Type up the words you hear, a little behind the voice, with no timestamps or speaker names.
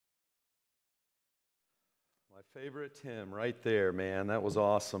My favorite hymn right there, man. That was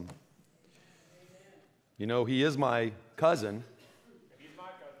awesome. You know, he is my cousin. He's my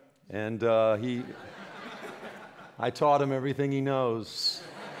cousin. And I taught him everything he knows.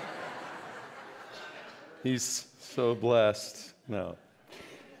 He's so blessed. No,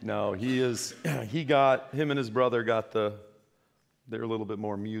 him and his brother they're a little bit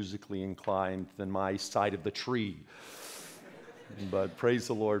more musically inclined than my side of the tree. But praise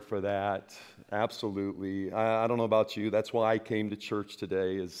the Lord for that. Absolutely. I don't know about you. That's why I came to church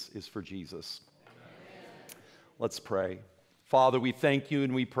today is for Jesus. Amen. Let's pray. Father, we thank you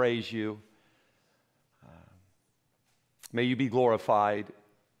and we praise you. May you be glorified.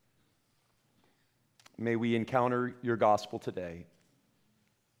 May we encounter your gospel today.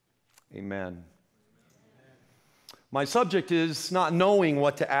 Amen. My subject is not knowing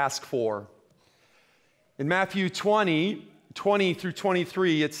what to ask for. In Matthew 20 through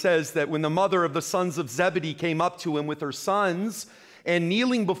 23, it says that when the mother of the sons of Zebedee came up to him with her sons, and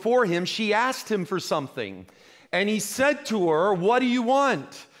kneeling before him, she asked him for something. And he said to her, "What do you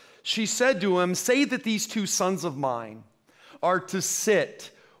want?" She said to him, "Say that these two sons of mine are to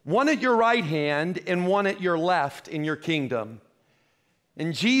sit, one at your right hand and one at your left in your kingdom."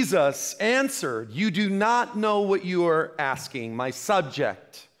 And Jesus answered, "You do not know what you are asking." My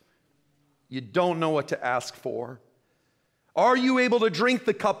subject, you don't know what to ask for. "Are you able to drink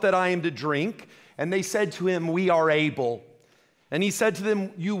the cup that I am to drink?" And they said to him, "We are able." And he said to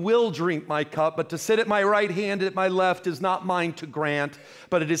them, "You will drink my cup, but to sit at my right hand and at my left is not mine to grant,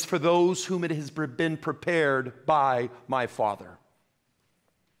 but it is for those whom it has been prepared by my Father."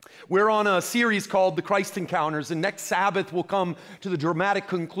 We're on a series called The Christ Encounters, and next Sabbath we'll come to the dramatic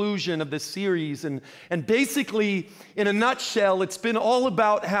conclusion of this series. And basically, in a nutshell, it's been all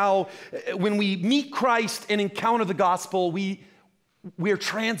about how when we meet Christ and encounter the gospel, we're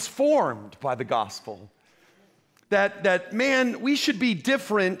transformed by the gospel. That man, we should be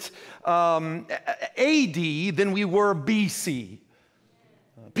different AD than we were BC.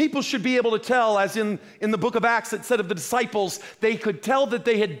 People should be able to tell, as in the book of Acts, it said of the disciples, they could tell that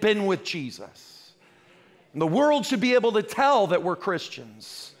they had been with Jesus. And the world should be able to tell that we're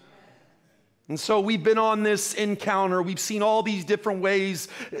Christians. And so we've been on this encounter. We've seen all these different ways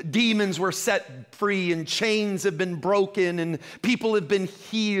demons were set free and chains have been broken and people have been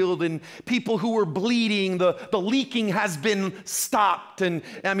healed and people who were bleeding, the leaking has been stopped. And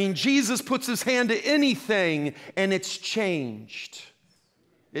I mean, Jesus puts his hand to anything and it's changed.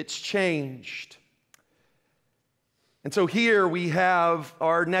 It's changed. And so here we have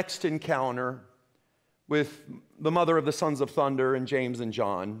our next encounter with the mother of the sons of thunder and James and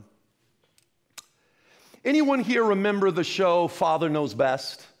John. Anyone here remember the show Father Knows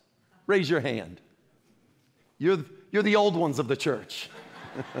Best? Raise your hand. You're the old ones of the church.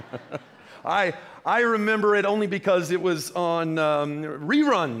 I remember it only because it was on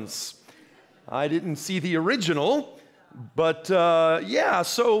reruns. I didn't see the original. But yeah,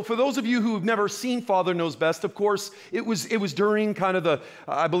 so for those of you who've never seen Father Knows Best, of course, it was during kind of the,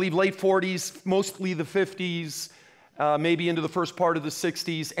 I believe, late 40s, mostly the 50s, maybe into the first part of the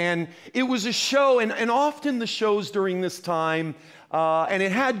 60s. And it was a show, and often the shows during this time, and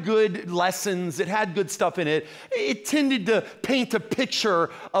it had good lessons, it had good stuff in it. It tended to paint a picture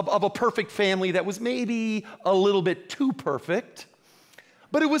of a perfect family that was maybe a little bit too perfect.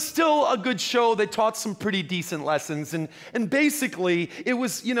 But it was still a good show that taught some pretty decent lessons. And basically, it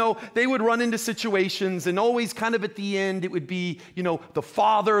was, they would run into situations and always kind of at the end, it would be,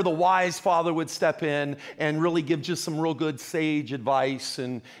 the wise father would step in and really give just some real good sage advice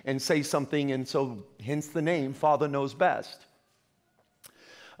and say something. And so hence the name, Father Knows Best.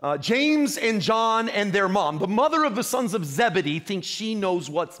 James and John and their mom, the mother of the sons of Zebedee, thinks she knows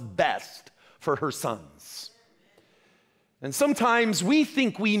what's best for her sons. And sometimes we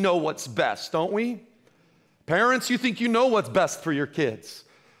think we know what's best, don't we? Parents, you think you know what's best for your kids.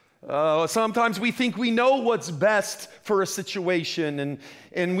 Sometimes we think we know what's best for a situation,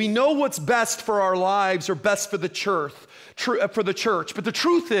 and we know what's best for our lives or best for the church. But the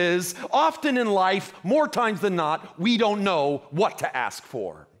truth is, often in life, more times than not, we don't know what to ask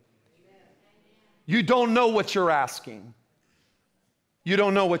for. You don't know what you're asking. You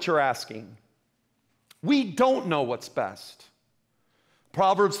don't know what you're asking. We don't know what's best.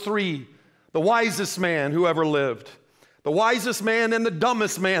 Proverbs 3, the wisest man who ever lived, the wisest man and the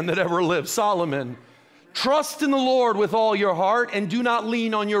dumbest man that ever lived, Solomon. Trust in the Lord with all your heart and do not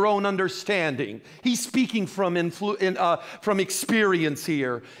lean on your own understanding. He's speaking from experience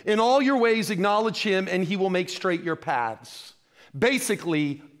here. In all your ways acknowledge him and he will make straight your paths.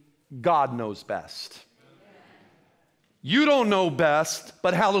 Basically, God knows best. You don't know best,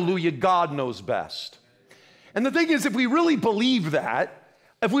 but hallelujah, God knows best. And the thing is, if we really believe that,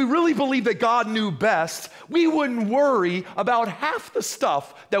 if we really believe that God knew best, we wouldn't worry about half the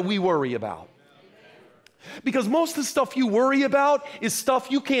stuff that we worry about. Because most of the stuff you worry about is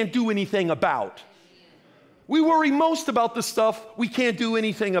stuff you can't do anything about. We worry most about the stuff we can't do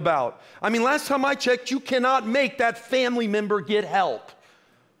anything about. I mean, last time I checked, you cannot make that family member get help.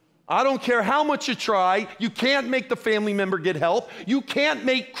 I don't care how much you try, you can't make the family member get help. You can't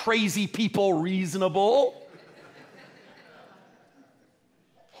make crazy people reasonable.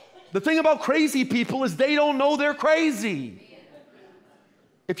 The thing about crazy people is they don't know they're crazy.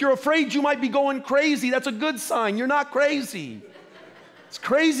 If you're afraid you might be going crazy, that's a good sign. You're not crazy. It's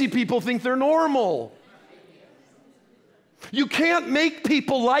crazy people think they're normal. You can't make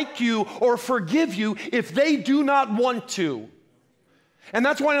people like you or forgive you if they do not want to. And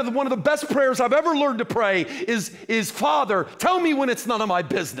that's one of the best prayers I've ever learned to pray is Father, tell me when it's none of my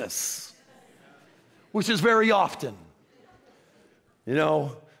business, which is very often. You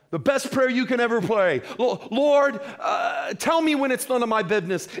know, the best prayer you can ever pray. Lord, tell me when it's none of my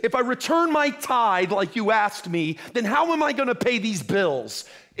business. If I return my tithe like you asked me, then how am I going to pay these bills?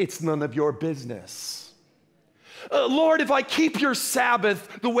 It's none of your business. Lord, if I keep your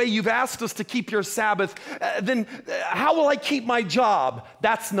Sabbath the way you've asked us to keep your Sabbath, then how will I keep my job?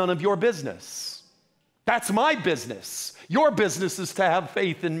 That's none of your business. That's my business. Your business is to have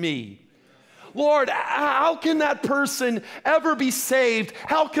faith in me. Lord, how can that person ever be saved?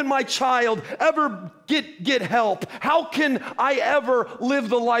 How can my child ever get help? How can I ever live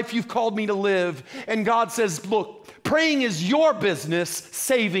the life you've called me to live? And God says, look, praying is your business,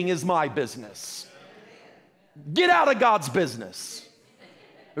 saving is my business. Get out of God's business.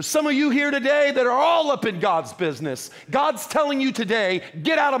 There's some of you here today that are all up in God's business. God's telling you today,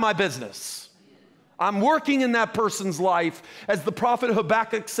 get out of my business. I'm working in that person's life. As the prophet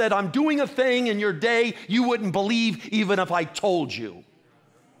Habakkuk said, I'm doing a thing in your day you wouldn't believe even if I told you.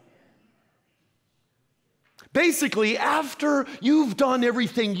 Basically, after you've done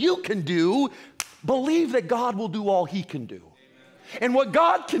everything you can do, believe that God will do all he can do. And what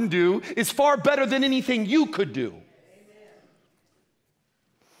God can do is far better than anything you could do.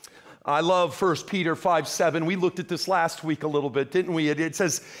 I love 1 Peter 5:7. We looked at this last week a little bit, didn't we? It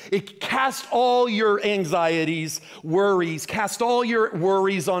says, cast all your anxieties, worries, cast all your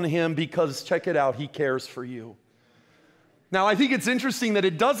worries on him because, check it out, he cares for you. Now, I think it's interesting that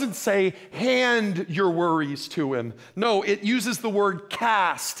it doesn't say hand your worries to him. No, it uses the word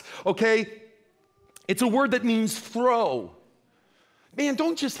cast, okay? It's a word that means throw. Man,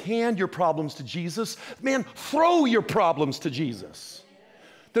 don't just hand your problems to Jesus. Man, throw your problems to Jesus.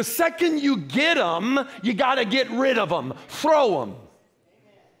 The second you get them, you got to get rid of them. Throw them.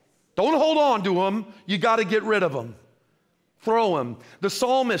 Don't hold on to them. You got to get rid of them. Throw them. The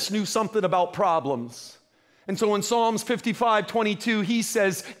psalmist knew something about problems. And so in Psalms 55:22, he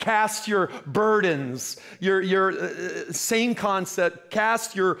says, cast your burdens, your same concept,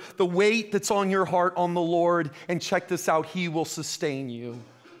 cast the weight that's on your heart on the Lord, and check this out, he will sustain you.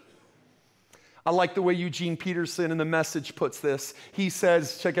 I like the way Eugene Peterson in The Message puts this. He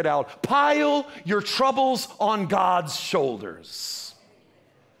says, check it out, pile your troubles on God's shoulders.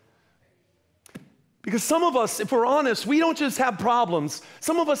 Because some of us, if we're honest, we don't just have problems.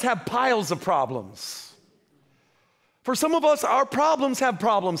 Some of us have piles of problems. For some of us, our problems have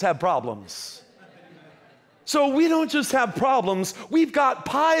problems. So we don't just have problems, we've got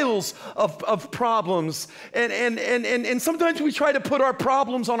piles of problems. And sometimes we try to put our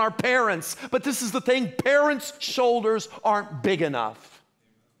problems on our parents, but this is the thing, parents' shoulders aren't big enough.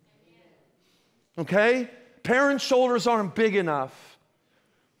 Okay? Parents' shoulders aren't big enough.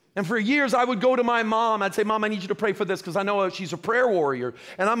 And for years, I would go to my mom. I'd say, Mom, I need you to pray for this because I know she's a prayer warrior.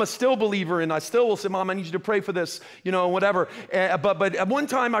 And I'm a still believer, and I still will say, Mom, I need you to pray for this, whatever. But at one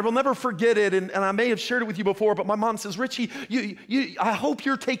time, I will never forget it, and I may have shared it with you before, but my mom says, Richie, I hope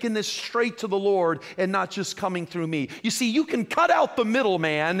you're taking this straight to the Lord and not just coming through me. You see, you can cut out the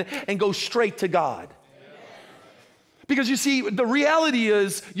middleman and go straight to God. Because you see, the reality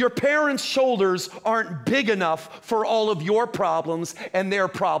is your parents' shoulders aren't big enough for all of your problems and their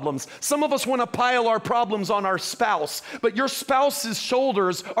problems. Some of us want to pile our problems on our spouse, but your spouse's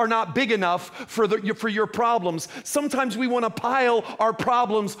shoulders are not big enough for your problems. Sometimes we want to pile our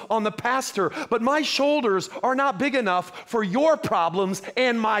problems on the pastor, but my shoulders are not big enough for your problems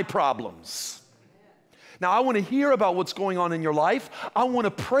and my problems. Now, I want to hear about what's going on in your life. I want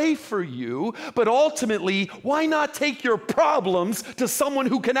to pray for you, but ultimately, why not take your problems to someone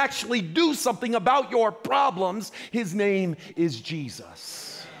who can actually do something about your problems? His name is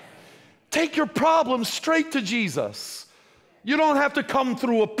Jesus. Take your problems straight to Jesus. You don't have to come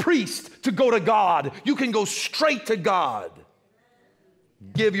through a priest to go to God. You can go straight to God.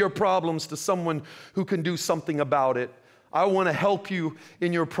 Give your problems to someone who can do something about it. I want to help you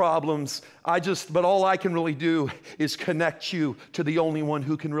in your problems. But all I can really do is connect you to the only one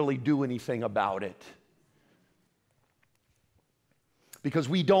who can really do anything about it. Because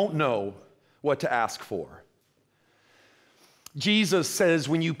we don't know what to ask for. Jesus says,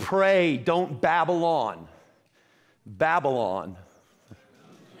 when you pray, don't babble on. Babylon.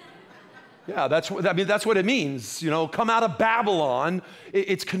 Yeah, that's what it means. Come out of Babylon.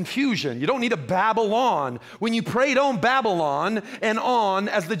 It's confusion. You don't need to babble on. When you pray, don't babble on and on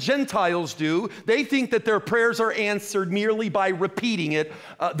as the Gentiles do. They think that their prayers are answered merely by repeating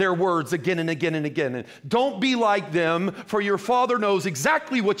their words again and again and again. And don't be like them, for your Father knows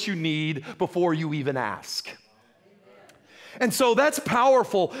exactly what you need before you even ask. And so that's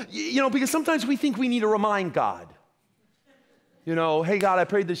powerful, because sometimes we think we need to remind God. Hey, God, I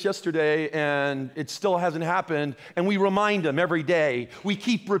prayed this yesterday and it still hasn't happened. And we remind him every day. We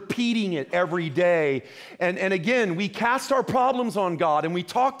keep repeating it every day. And again, we cast our problems on God and we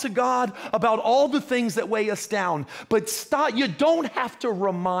talk to God about all the things that weigh us down. But stop, you don't have to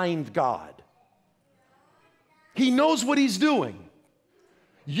remind God. He knows what he's doing.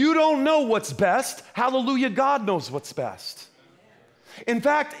 You don't know what's best. Hallelujah, God knows what's best. In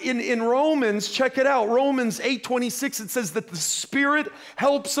fact, in Romans, check it out, Romans 8:26, it says that the Spirit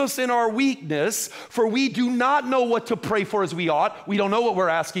helps us in our weakness, for we do not know what to pray for as we ought. We don't know what we're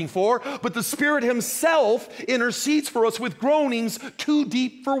asking for, but the Spirit himself intercedes for us with groanings too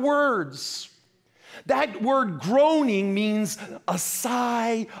deep for words. That word groaning means a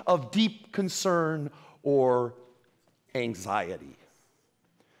sigh of deep concern or anxiety.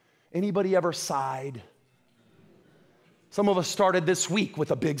 Anybody ever sighed? Some of us started this week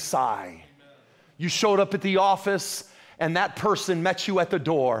with a big sigh. You showed up at the office and that person met you at the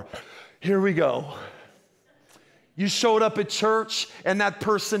door. Here we go. You showed up at church and that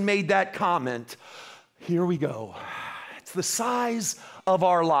person made that comment. Here we go. It's the size of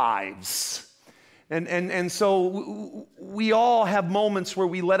our lives. And so we all have moments where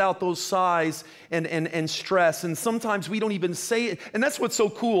we let out those sighs and stress, and sometimes we don't even say it. And that's what's so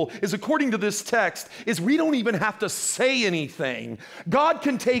cool, is according to this text, is we don't even have to say anything. God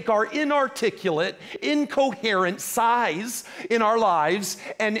can take our inarticulate, incoherent sighs in our lives,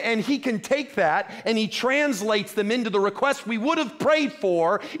 and he can take that and he translates them into the request we would have prayed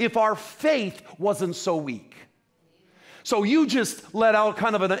for if our faith wasn't so weak. So you just let out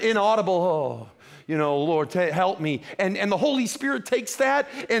kind of an inaudible, Lord, help me. And the Holy Spirit takes that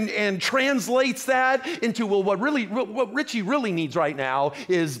and translates that into, what Richie really needs right now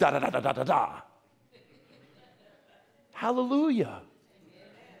is da-da-da-da-da-da-da. Hallelujah.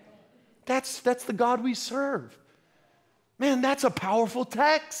 That's the God we serve. Man, that's a powerful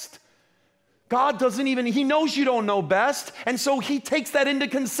text. God he knows you don't know best, and so he takes that into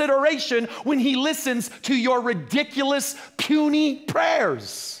consideration when he listens to your ridiculous, puny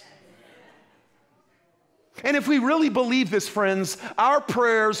prayers. And if we really believe this, friends, our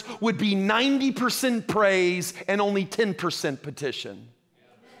prayers would be 90% praise and only 10% petition.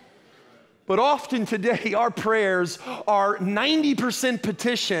 But often today, our prayers are 90%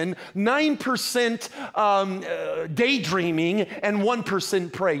 petition, 9% daydreaming, and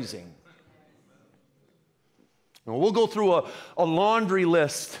 1% praising. And we'll go through a laundry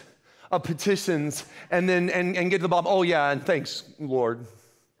list of petitions and then get to the bottom. Oh yeah, and thanks, Lord.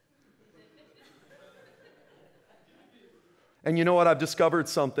 And you know what? I've discovered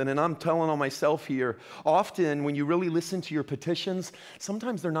something, and I'm telling on myself here. Often, when you really listen to your petitions,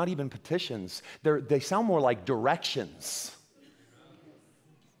 sometimes they're not even petitions. They sound more like directions.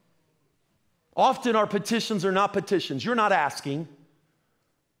 Often, our petitions are not petitions. You're not asking.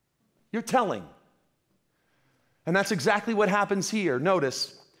 You're telling. And that's exactly what happens here.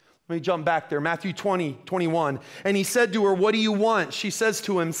 Notice. Let me jump back there. Matthew 20:21. And he said to her, what do you want? She says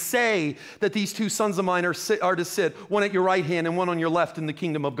to him, say that these two sons of mine are to sit, one at your right hand and one on your left in the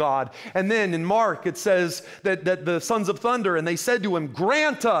kingdom of God. And then in Mark, it says that the sons of thunder, and they said to him,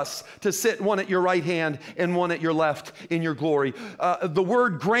 grant us to sit one at your right hand and one at your left in your glory. The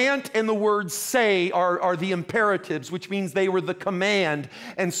word grant and the word say are the imperatives, which means they were the command.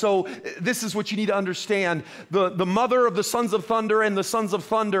 And so this is what you need to understand. The mother of the sons of thunder and the sons of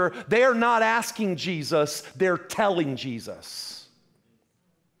thunder, they are not asking Jesus, they're telling Jesus.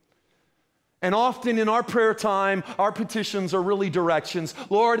 And often in our prayer time, our petitions are really directions.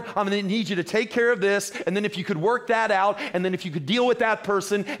 Lord, I'm going to need you to take care of this, and then if you could work that out, and then if you could deal with that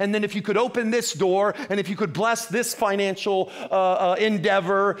person, and then if you could open this door, and if you could bless this financial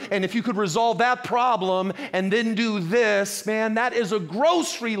endeavor, and if you could resolve that problem, and then do this, man, that is a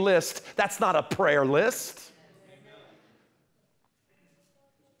grocery list. That's not a prayer list.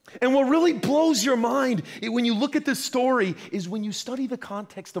 And what really blows your mind when you look at this story is when you study the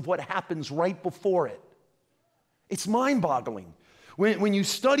context of what happens right before it. It's mind-boggling. When you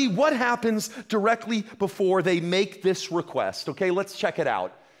study what happens directly before they make this request. Okay, let's check it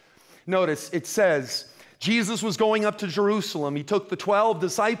out. Notice it says, Jesus was going up to Jerusalem. He took the 12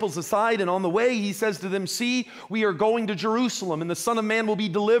 disciples aside, and on the way he says to them, see, we are going to Jerusalem, and the Son of Man will be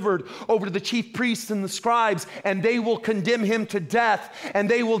delivered over to the chief priests and the scribes, and they will condemn him to death, and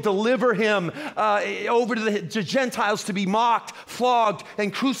they will deliver him over to the Gentiles to be mocked, flogged,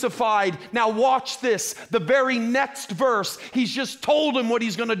 and crucified. Now watch this. The very next verse, he's just told him what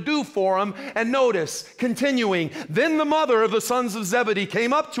he's going to do for him, and notice, continuing, then the mother of the sons of Zebedee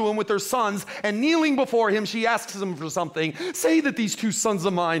came up to him with her sons, and kneeling before him, she asks him for something. Say that these two sons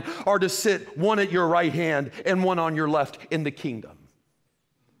of mine are to sit one at your right hand and one on your left in the kingdom.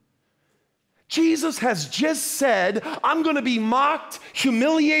 Jesus has just said, I'm going to be mocked,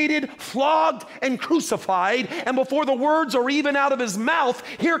 humiliated, flogged, and crucified. And before the words are even out of his mouth,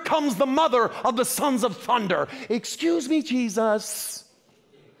 here comes the mother of the sons of thunder. Excuse me, Jesus.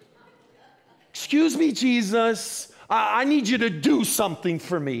 Excuse me, Jesus. I need you to do something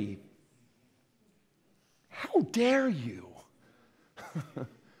for me. How dare you?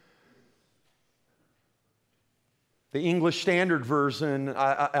 The English Standard Version,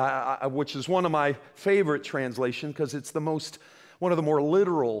 which is one of my favorite translations because it's one of the more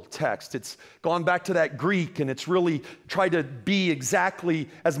literal texts. It's gone back to that Greek and it's really tried to be exactly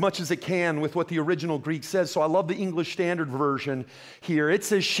as much as it can with what the original Greek says. So I love the English Standard Version here. It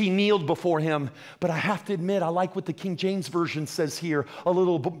says she kneeled before him, but I have to admit I like what the King James Version says here a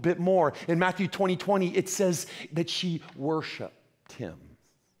little bit more. In Matthew 20:20, it says that she worshiped him.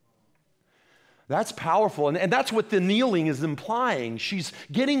 That's powerful, and that's what the kneeling is implying. She's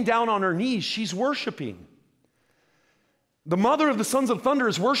getting down on her knees. She's worshiping. The mother of the sons of thunder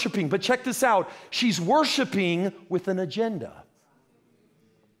is worshiping, but check this out. She's worshiping with an agenda.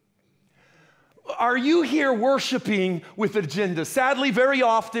 Are you here worshiping with an agenda? Sadly, very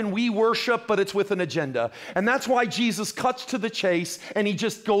often we worship, but it's with an agenda. And that's why Jesus cuts to the chase and he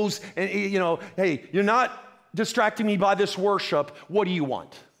just goes, and, hey, you're not distracting me by this worship. What do you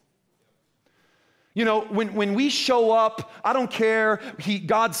want? You know, when we show up, I don't care.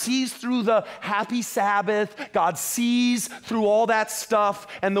 God sees through the happy Sabbath. God sees through all that stuff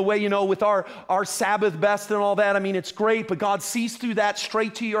and the way, with our Sabbath best and all that. I mean, it's great, but God sees through that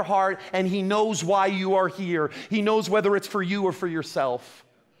straight to your heart, and he knows why you are here. He knows whether it's for you or for yourself.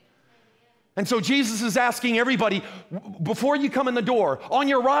 And so Jesus is asking everybody, before you come in the door, on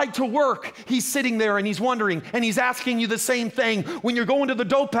your ride to work, he's sitting there and he's wondering, and he's asking you the same thing. When you're going to the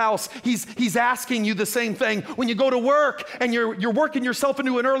dope house, he's asking you the same thing. When you go to work and you're working yourself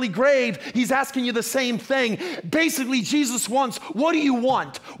into an early grave, he's asking you the same thing. Basically, Jesus wants, what do you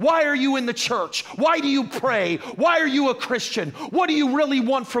want? Why are you in the church? Why do you pray? Why are you a Christian? What do you really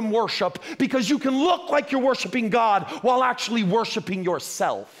want from worship? Because you can look like you're worshiping God while actually worshiping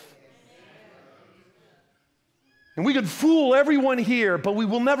yourself. And we could fool everyone here, but we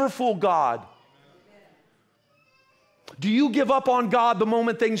will never fool God. Do you give up on God the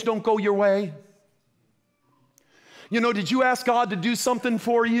moment things don't go your way? Did you ask God to do something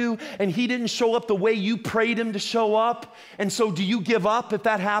for you and he didn't show up the way you prayed him to show up? And so do you give up if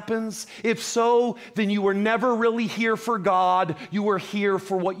that happens? If so, then you were never really here for God. You were here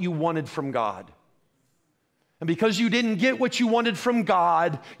for what you wanted from God. And because you didn't get what you wanted from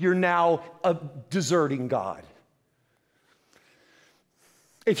God, you're now deserting God.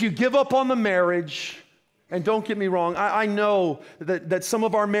 If you give up on the marriage, and don't get me wrong, I know that some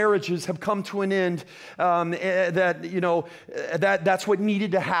of our marriages have come to an end, that's what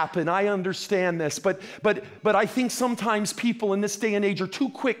needed to happen. I understand this, but I think sometimes people in this day and age are too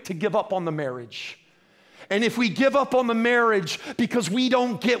quick to give up on the marriage. And if we give up on the marriage because we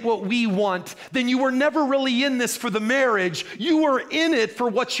don't get what we want, then you were never really in this for the marriage. You were in it for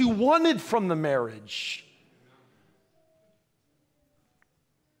what you wanted from the marriage.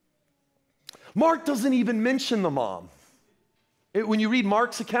 Mark doesn't even mention the mom. When you read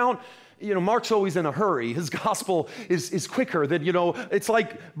Mark's account, Mark's always in a hurry. His gospel is quicker than, it's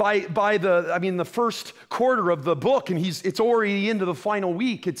like by the first quarter of the book, and it's already into the final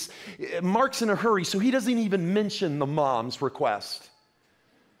week. Mark's in a hurry, so he doesn't even mention the mom's request.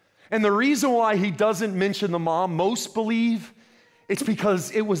 And the reason why he doesn't mention the mom, most believe, it's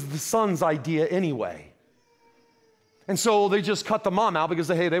because it was the son's idea anyway. And so they just cut the mom out because,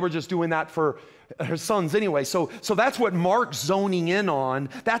 hey, they were just doing that for her sons anyway. So that's what Mark's zoning in on.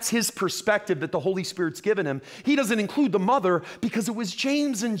 That's his perspective that the Holy Spirit's given him. He doesn't include the mother because it was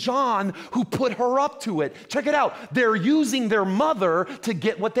James and John who put her up to it. Check it out. They're using their mother to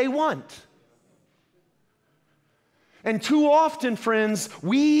get what they want. And too often, friends,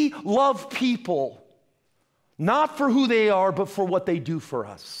 we love people not for who they are, but for what they do for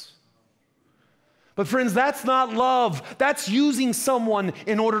us. But friends, that's not love. That's using someone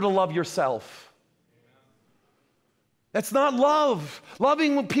in order to love yourself. That's not love.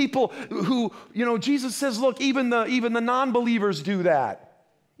 Loving people who, Jesus says, look, even the non-believers do that.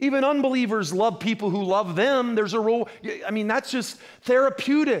 Even unbelievers love people who love them. There's a rule. That's just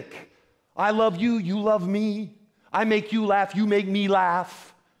therapeutic. I love you, you love me. I make you laugh, you make me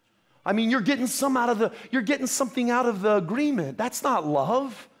laugh. You're getting something out of the agreement. That's not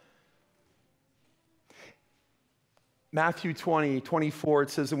love. Matthew 20:24, it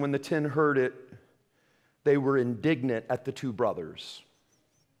says, and when the 10 heard it, they were indignant at the two brothers.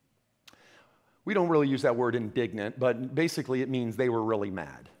 We don't really use that word indignant, but basically it means they were really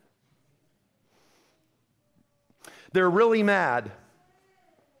mad. They're really mad.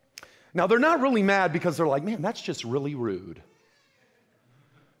 Now, they're not really mad because they're like, man, that's just really rude.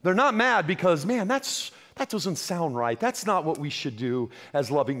 They're not mad because, man, that doesn't sound right. That's not what we should do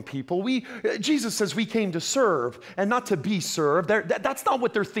as loving people. Jesus says we came to serve and not to be served. That's not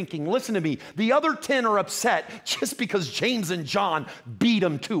what they're thinking. Listen to me. The other 10 are upset just because James and John beat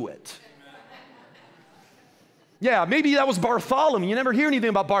them to it. Yeah, maybe that was Bartholomew. You never hear anything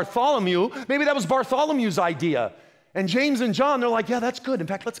about Bartholomew. Maybe that was Bartholomew's idea. And James and John, they're like, yeah, that's good. In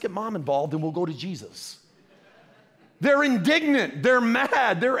fact, let's get mom involved and we'll go to Jesus. They're indignant, they're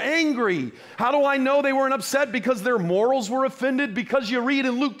mad, they're angry. How do I know they weren't upset? Because their morals were offended? Because you read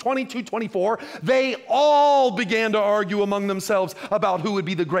in Luke 22:24, they all began to argue among themselves about who would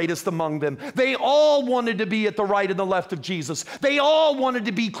be the greatest among them. They all wanted to be at the right and the left of Jesus. They all wanted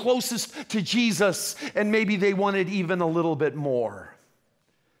to be closest to Jesus, and maybe they wanted even a little bit more.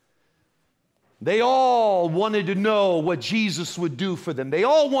 They all wanted to know what Jesus would do for them. They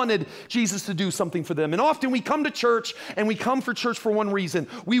all wanted Jesus to do something for them. And often we come to church, and we come for church for one reason.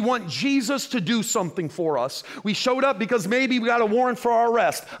 We want Jesus to do something for us. We showed up because maybe we got a warrant for our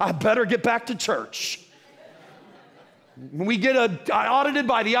arrest. I better get back to church. We get audited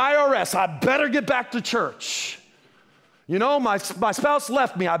by the IRS. I better get back to church. My spouse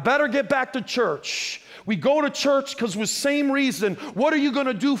left me. I better get back to church. We go to church because with same reason. What are you going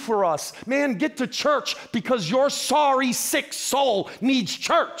to do for us? Man, get to church because your sorry, sick soul needs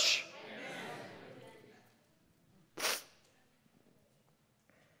church.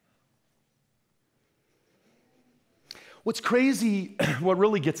 What's crazy, what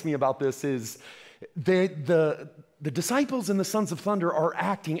really gets me about this is the disciples and the sons of thunder are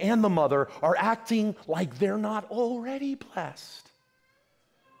acting, and the mother are acting like they're not already blessed.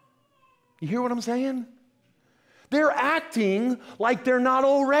 You hear what I'm saying? They're acting like they're not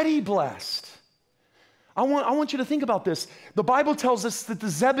already blessed. I want you to think about this. The Bible tells us that the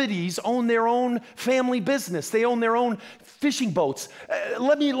Zebedees own their own family business. They own their own fishing boats.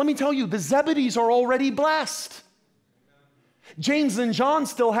 Let me tell you, the Zebedees are already blessed. James and John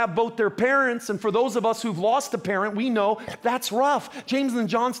still have both their parents, and for those of us who've lost a parent, we know that's rough. James and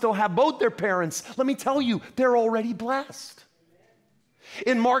John still have both their parents. Let me tell you, they're already blessed.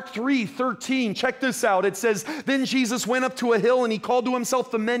 In Mark 3:13, check this out. It says, then Jesus went up to a hill and he called to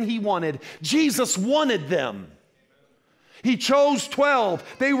himself the men he wanted. Jesus wanted them. He chose 12.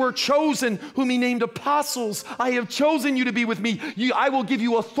 They were chosen, whom he named apostles. I have chosen you to be with me. I will give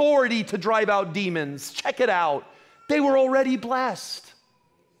you authority to drive out demons. Check it out. They were already blessed.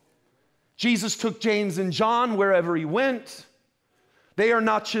 Jesus took James and John wherever he went. They are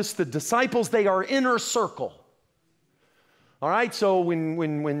not just the disciples, they are inner circle. All right, so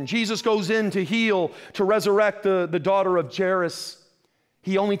when Jesus goes in to heal, to resurrect the daughter of Jairus,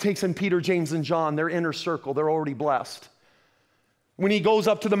 he only takes in Peter, James, and John, their inner circle. They're already blessed. When he goes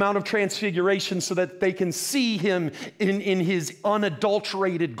up to the Mount of Transfiguration so that they can see him in his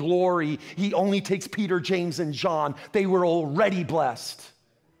unadulterated glory, he only takes Peter, James, and John. They were already blessed.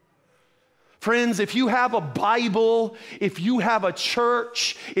 Friends, if you have a Bible, if you have a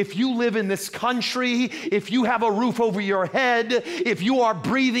church, if you live in this country, if you have a roof over your head, if you are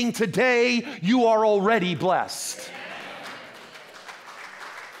breathing today, you are already blessed.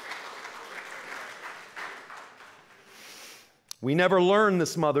 We never learned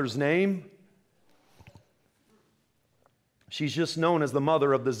this mother's name. She's just known as the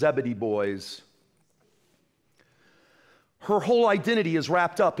mother of the Zebedee boys. Her whole identity is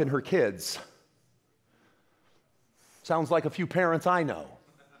wrapped up in her kids. Sounds like a few parents I know.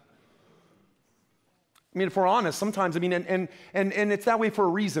 I mean, if we're honest, sometimes, and it's that way for a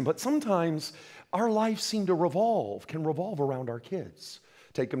reason, but sometimes our lives seem to can revolve around our kids.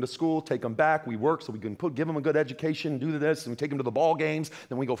 Take them to school, take them back, we work so we can give them a good education, do this, and we take them to the ball games,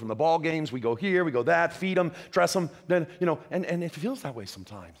 then we go from the ball games, we go here, we go that, feed them, dress them, then, and it feels that way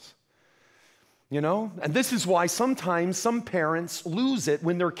sometimes. And this is why sometimes some parents lose it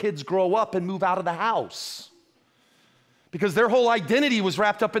when their kids grow up and move out of the house. Because their whole identity was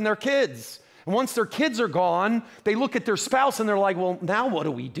wrapped up in their kids. And once their kids are gone, they look at their spouse and they're like, well, now what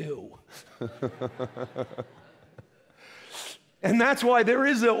do we do? And that's why there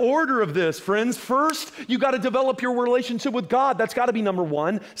is an order of this, friends. First, you got to develop your relationship with God. That's got to be number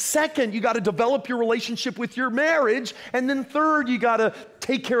one. Second, you got to develop your relationship with your marriage. And then third, you got to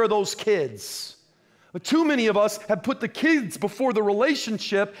take care of those kids. But too many of us have put the kids before the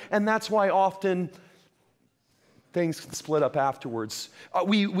relationship, and that's why often things can split up afterwards.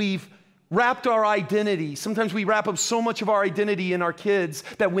 We've wrapped our identity. Sometimes we wrap up so much of our identity in our kids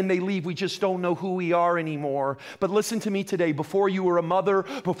that when they leave, we just don't know who we are anymore. But listen to me today. Before you were a mother,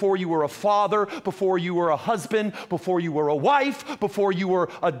 before you were a father, before you were a husband, before you were a wife, before you were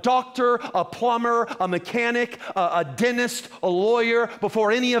a doctor, a plumber, a mechanic, a dentist, a lawyer,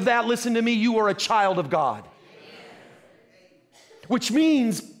 before any of that, listen to me, you were a child of God. Which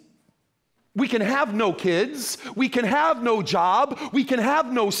means we can have no kids, we can have no job, we can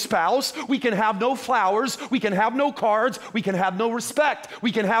have no spouse, we can have no flowers, we can have no cards, we can have no respect,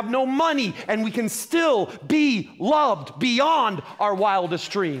 we can have no money, and we can still be loved beyond our wildest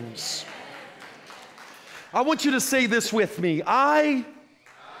dreams. I want you to say this with me. I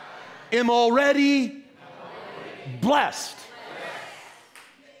am already blessed.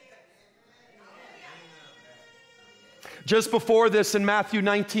 Just before this, in Matthew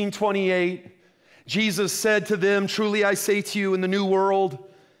 19:28, Jesus said to them, truly I say to you, in the new world,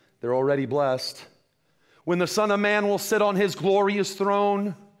 they're already blessed. When the Son of Man will sit on his glorious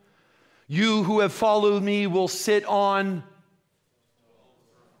throne, you who have followed me will sit on.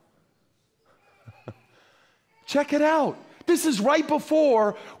 Check it out. This is right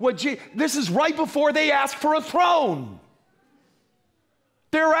before they ask for a throne.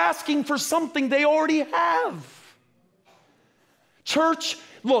 They're asking for something they already have. Church,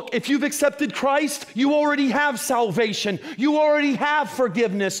 look, if you've accepted Christ, you already have salvation. You already have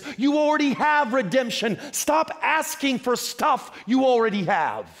forgiveness. You already have redemption. Stop asking for stuff you already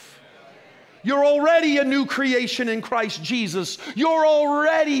have. You're already a new creation in Christ Jesus. You're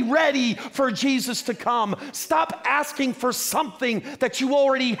already ready for Jesus to come. Stop asking for something that you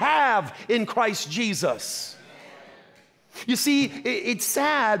already have in Christ Jesus. You see, it's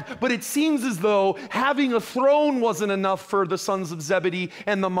sad, but it seems as though having a throne wasn't enough for the sons of Zebedee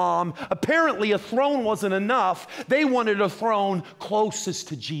and the mom. Apparently, a throne wasn't enough. They wanted a throne closest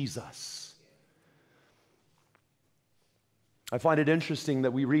to Jesus. I find it interesting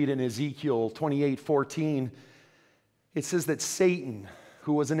that we read in Ezekiel 28:14, it says that Satan,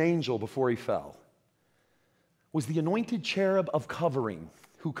 who was an angel before he fell, was the anointed cherub of covering,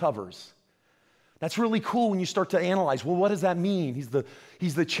 who covers. That's really cool when you start to analyze, well, what does that mean?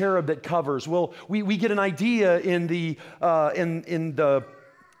 He's the cherub that covers. Well, we get an idea in the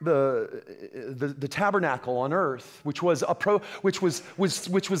tabernacle on earth, which was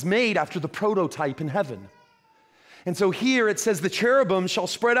made after the prototype in heaven. And so here it says, the cherubim shall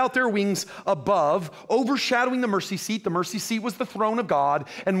spread out their wings above, overshadowing the mercy seat. The mercy seat was the throne of God.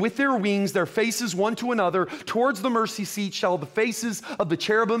 And with their wings, their faces one to another, towards the mercy seat shall the faces of the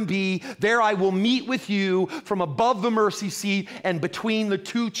cherubim be. There I will meet with you from above the mercy seat and between the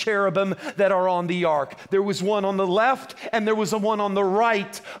two cherubim that are on the ark. There was one on the left and there was one on the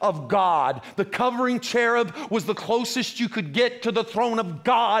right of God. The covering cherub was the closest you could get to the throne of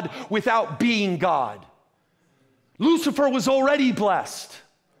God without being God. Lucifer was already blessed.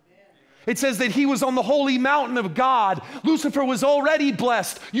 It says that he was on the holy mountain of God. Lucifer was already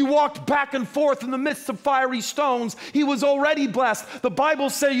blessed. You walked back and forth in the midst of fiery stones. He was already blessed. The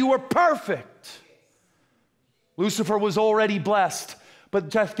Bible says you were perfect. Lucifer was already blessed. But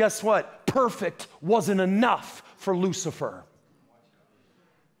guess what? Perfect wasn't enough for Lucifer.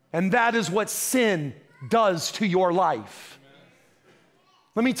 And that is what sin does to your life.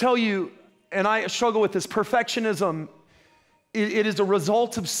 Let me tell you, and I struggle with this, perfectionism It is a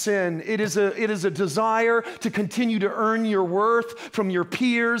result of sin. It is a desire to continue to earn your worth from your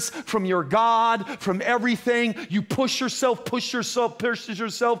peers, from your God, from everything. You push yourself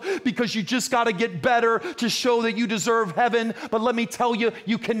because you just got to get better to show that you deserve heaven. But let me tell you,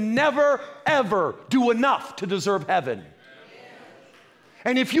 you can never, ever do enough to deserve heaven.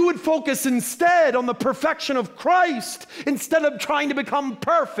 And if you would focus instead on the perfection of Christ instead of trying to become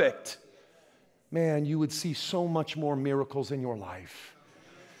perfect, man, you would see so much more miracles in your life.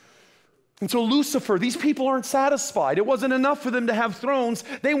 And so Lucifer, these people aren't satisfied. It wasn't enough for them to have thrones.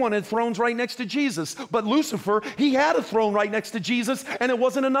 They wanted thrones right next to Jesus. But Lucifer, he had a throne right next to Jesus, and it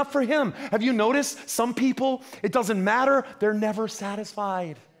wasn't enough for him. Have you noticed some people, it doesn't matter, they're never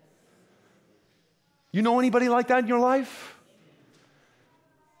satisfied. You know anybody like that in your life?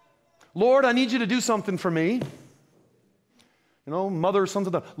 Lord, I need you to do something for me. You know, mother or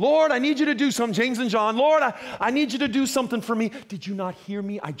something. Lord, I need you to do something. James and John, Lord, I need you to do something for me. Did you not hear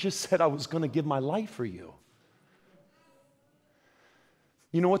me? I just said I was going to give my life for you.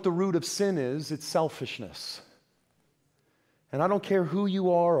 You know what the root of sin is? It's selfishness. And I don't care who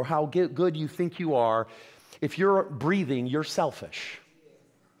you are or how good you think you are. If you're breathing, you're selfish.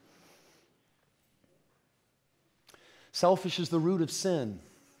 Selfish is the root of sin.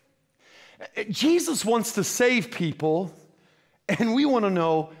 Jesus wants to save people. And we want to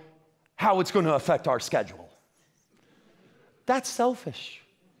know how it's going to affect our schedule. That's selfish.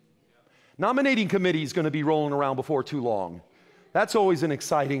 Nominating committee is going to be rolling around before too long. That's always an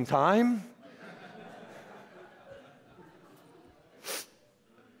exciting time.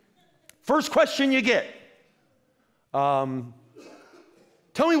 First question you get. Tell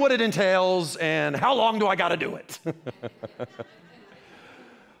me what it entails and how long do I got to do it?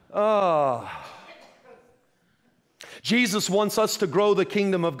 Jesus wants us to grow the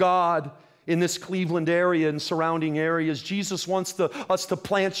kingdom of God in this Cleveland area and surrounding areas. Jesus wants us to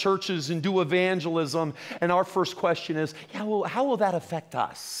plant churches and do evangelism. And our first question is, how will that affect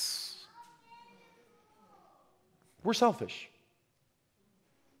us? We're selfish.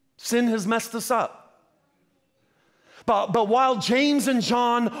 Sin has messed us up. But while James and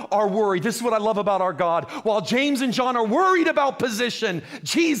John are worried, this is what I love about our God. While James and John are worried about position,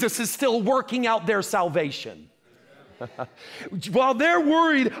 Jesus is still working out their salvation. While they're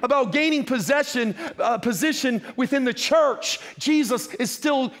worried about gaining position within the church, Jesus is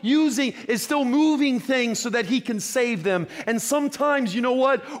still moving things so that he can save them. And sometimes, you know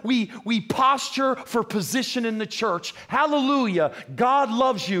what? We posture for position in the church. Hallelujah. God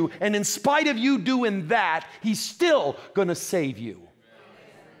loves you. And in spite of you doing that, he's still going to save you.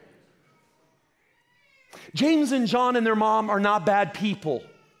 James and John and their mom are not bad people.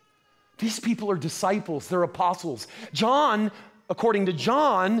 These people are disciples, they're apostles. John, according to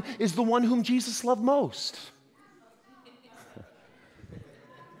John, is the one whom Jesus loved most.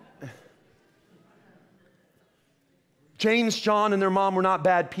 James, John, and their mom were not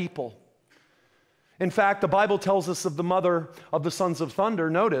bad people. In fact, the Bible tells us of the mother of the sons of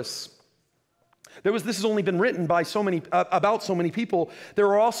thunder. Notice, this has only been written by about so many people. There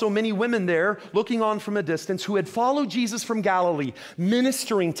were also many women there looking on from a distance who had followed Jesus from Galilee,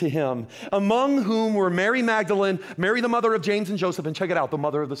 ministering to him, among whom were Mary Magdalene, Mary the mother of James and Joseph, and check it out, the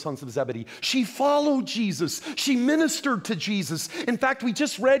mother of the sons of Zebedee. She followed Jesus. She ministered to Jesus. In fact, we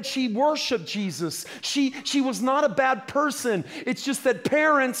just read she worshiped Jesus. She was not a bad person. It's just that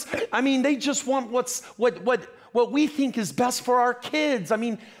parents, they just want what we think is best for our kids.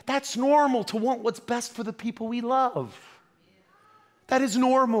 That's normal to want what's best for the people we love. That is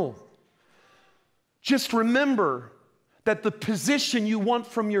normal. Just remember that the position you want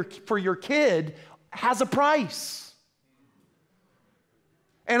for your kid has a price.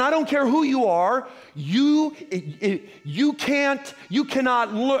 And I don't care who you are, you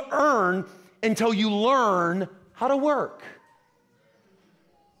cannot earn until you learn how to work.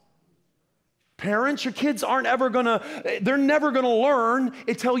 Parents, your kids they're never gonna learn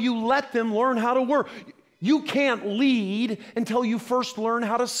until you let them learn how to work. You can't lead until you first learn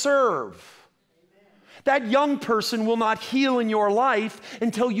how to serve. That young person will not heal in your life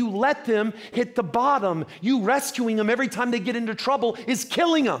until you let them hit the bottom. You rescuing them every time they get into trouble is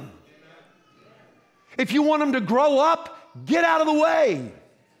killing them. If you want them to grow up, get out of the way.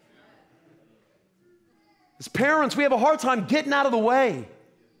 As parents, we have a hard time getting out of the way.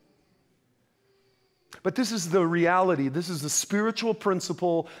 But this is the reality. This is the spiritual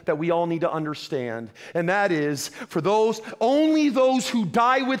principle that we all need to understand. And that is, only those who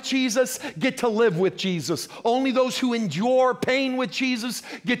die with Jesus get to live with Jesus. Only those who endure pain with Jesus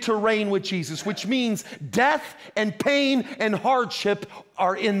get to reign with Jesus, which means death and pain and hardship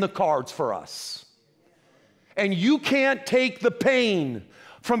are in the cards for us. And you can't take the pain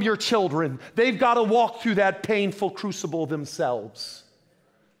from your children. They've got to walk through that painful crucible themselves.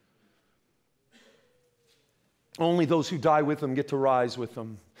 Only those who die with them get to rise with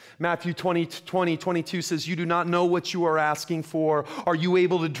them. Matthew 20:22 says, you do not know what you are asking for. Are you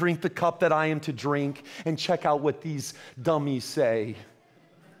able to drink the cup that I am to drink? And check out what these dummies say.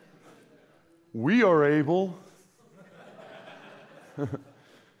 We are able.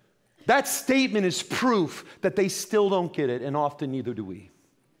 That statement is proof that they still don't get it, and often neither do we.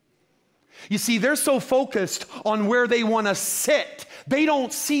 You see, they're so focused on where they want to sit, they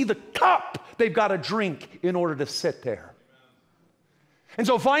don't see the cup they've got to drink in order to sit there. And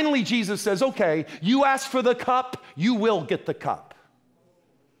so finally Jesus says, okay, you ask for the cup, you will get the cup.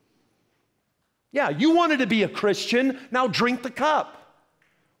 Yeah, you wanted to be a Christian, now drink the cup.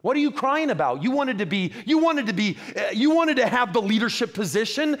 What are you crying about? You wanted to have the leadership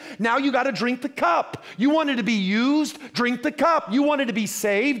position. Now you got to drink the cup. You wanted to be used, drink the cup. You wanted to be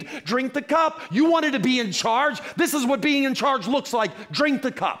saved, drink the cup. You wanted to be in charge. This is what being in charge looks like. Drink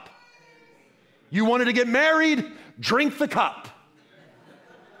the cup. You wanted to get married, drink the cup.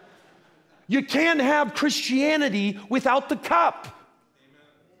 You can't have Christianity without the cup.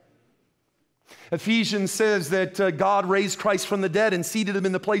 Ephesians says that God raised Christ from the dead and seated him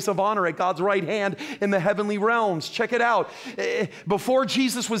in the place of honor at God's right hand in the heavenly realms. Check it out. Before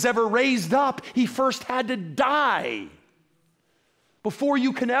Jesus was ever raised up, he first had to die. Before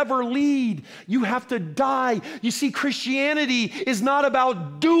you can ever lead, you have to die. You see, Christianity is not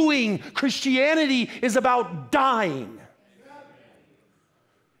about doing. Christianity is about dying.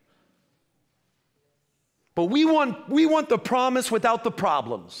 But we want the promise without the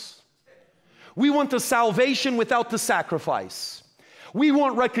problems. We want the salvation without the sacrifice. We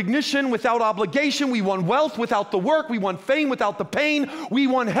want recognition without obligation. We want wealth without the work. We want fame without the pain. We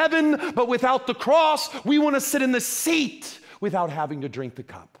want heaven, but without the cross. We want to sit in the seat without having to drink the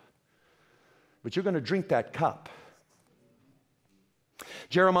cup. But you're going to drink that cup.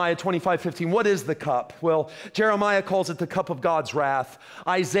 Jeremiah 25:15, what is the cup? Well, Jeremiah calls it the cup of God's wrath.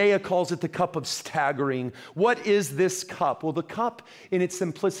 Isaiah calls it the cup of staggering. What is this cup? Well, the cup in its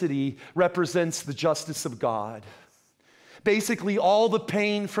simplicity represents the justice of God. Basically, all the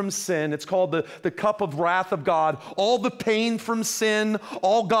pain from sin, it's called the cup of wrath of God. All the pain from sin,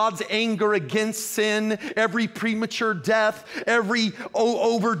 all God's anger against sin, every premature death, every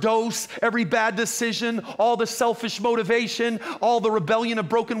overdose, every bad decision, all the selfish motivation, all the rebellion of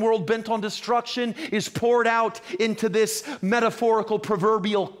broken world bent on destruction is poured out into this metaphorical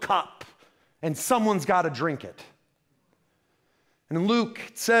proverbial cup. And someone's got to drink it. And Luke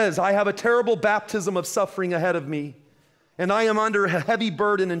says, I have a terrible baptism of suffering ahead of me, and I am under a heavy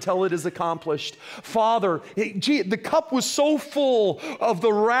burden until it is accomplished. Father, the cup was so full of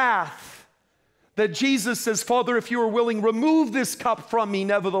the wrath that Jesus says, Father, if you are willing, remove this cup from me.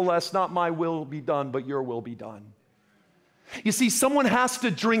 Nevertheless, not my will be done, but your will be done. You see, someone has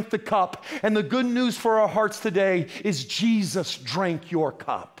to drink the cup, and the good news for our hearts today is Jesus drank your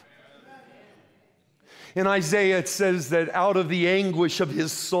cup. In Isaiah, it says that out of the anguish of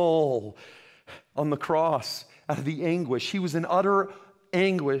his soul on the cross, out of the anguish, he was in utter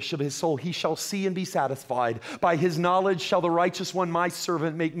anguish of his soul. He shall see and be satisfied. By his knowledge shall the righteous one, my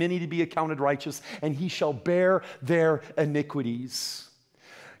servant, make many to be accounted righteous, and he shall bear their iniquities.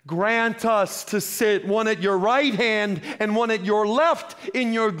 Grant us to sit one at your right hand and one at your left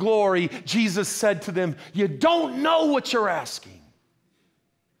in your glory. Jesus said to them, you don't know what you're asking.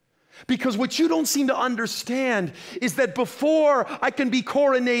 Because what you don't seem to understand is that before I can be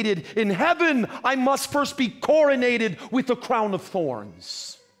coronated in heaven, I must first be coronated with the crown of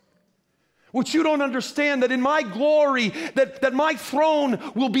thorns. What you don't understand, that in my glory, that my throne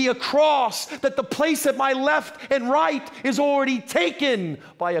will be a cross, that the place at my left and right is already taken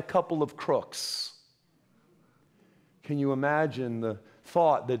by a couple of crooks. Can you imagine the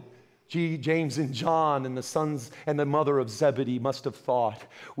thought that James and John and the sons and the mother of Zebedee must have thought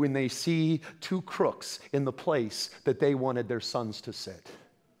when they see two crooks in the place that they wanted their sons to sit?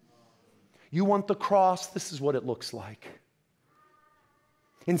 You want the cross? This is what it looks like.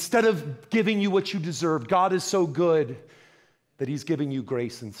 Instead of giving you what you deserve, God is so good that he's giving you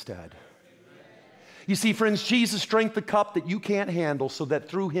grace instead. You see, friends, Jesus drank the cup that you can't handle so that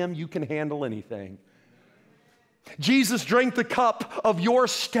through him you can handle anything. Jesus drank the cup of your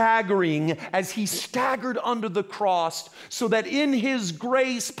staggering as he staggered under the cross so that in his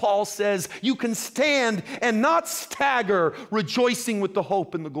grace, Paul says, you can stand and not stagger, rejoicing with the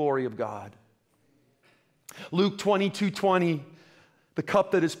hope and the glory of God. Luke 22:20, the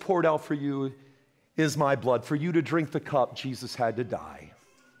cup that is poured out for you is my blood. For you to drink the cup, Jesus had to die.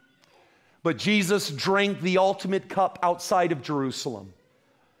 But Jesus drank the ultimate cup outside of Jerusalem.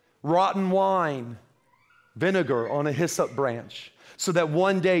 Rotten wine, vinegar on a hyssop branch, so that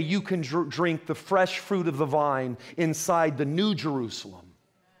one day you can drink the fresh fruit of the vine inside the new Jerusalem.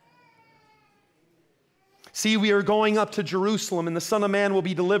 See, we are going up to Jerusalem, and the Son of Man will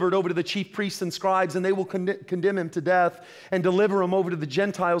be delivered over to the chief priests and scribes, and they will condemn him to death and deliver him over to the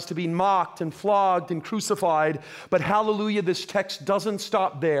Gentiles to be mocked and flogged and crucified. But hallelujah, this text doesn't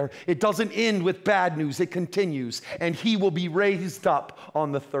stop there. It doesn't end with bad news. It continues, and he will be raised up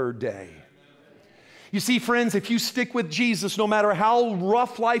on the third day. You see, friends, if you stick with Jesus, no matter how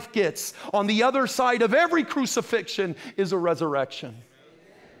rough life gets, on the other side of every crucifixion is a resurrection.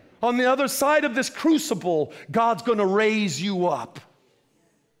 On the other side of this crucible, God's going to raise you up.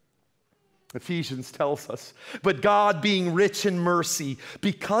 Ephesians tells us, but God being rich in mercy,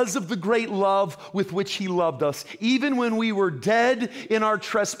 because of the great love with which he loved us, even when we were dead in our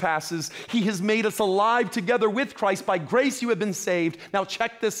trespasses, he has made us alive together with Christ. By grace you have been saved. Now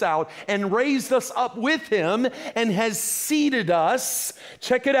check this out. And raised us up with him and has seated us.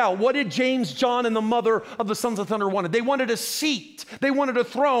 Check it out. What did James, John, and the mother of the sons of thunder wanted? They wanted a seat. They wanted a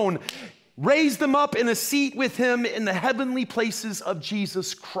throne. Raised them up in a seat with him in the heavenly places of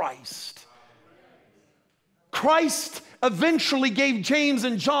Jesus Christ. Christ eventually gave James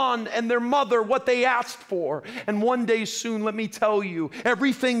and John and their mother what they asked for. And one day soon, let me tell you,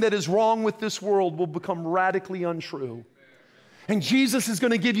 everything that is wrong with this world will become radically untrue. And Jesus is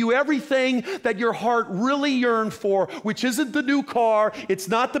going to give you everything that your heart really yearned for, which isn't the new car, it's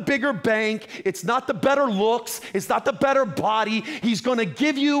not the bigger bank, it's not the better looks, it's not the better body. He's going to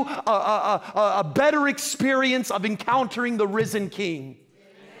give you a better experience of encountering the risen King.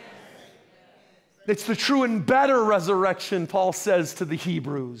 It's the true and better resurrection, Paul says to the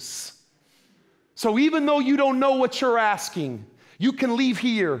Hebrews. So even though you don't know what you're asking, you can leave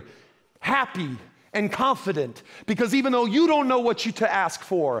here happy and confident, because even though you don't know what you to ask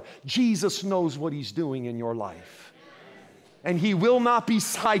for, Jesus knows what he's doing in your life. And he will not be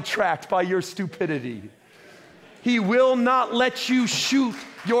sidetracked by your stupidity. He will not let you shoot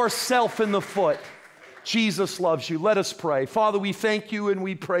yourself in the foot. Jesus loves you. Let us pray. Father, we thank you and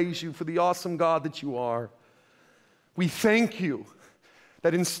we praise you for the awesome God that you are. We thank you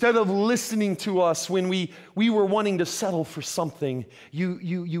that instead of listening to us when we were wanting to settle for something,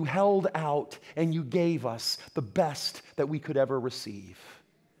 you held out and you gave us the best that we could ever receive.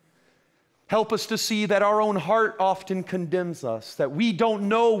 Help us to see that our own heart often condemns us, that we don't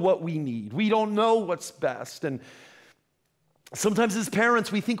know what we need. We don't know what's best. And sometimes as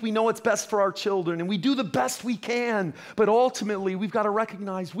parents, we think we know what's best for our children, and we do the best we can. But ultimately, we've got to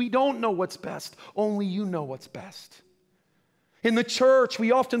recognize we don't know what's best. Only you know what's best. In the church,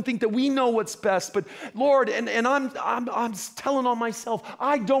 we often think that we know what's best, but Lord, and I'm telling on myself,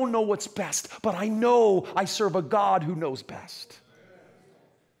 I don't know what's best, but I know I serve a God who knows best.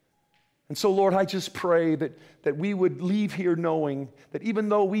 And so, Lord, I just pray that we would leave here knowing that even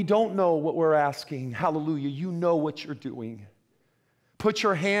though we don't know what we're asking, hallelujah, you know what you're doing. Put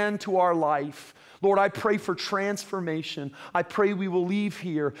your hand to our life. Lord, I pray for transformation. I pray we will leave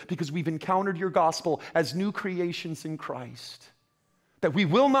here because we've encountered your gospel as new creations in Christ. That we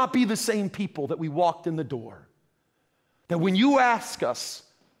will not be the same people that we walked in the door. That when you ask us,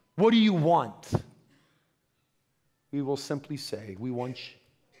 what do you want? We will simply say, we want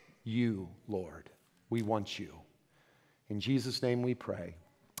you, Lord. We want you. In Jesus' name we pray.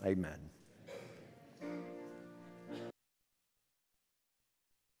 Amen.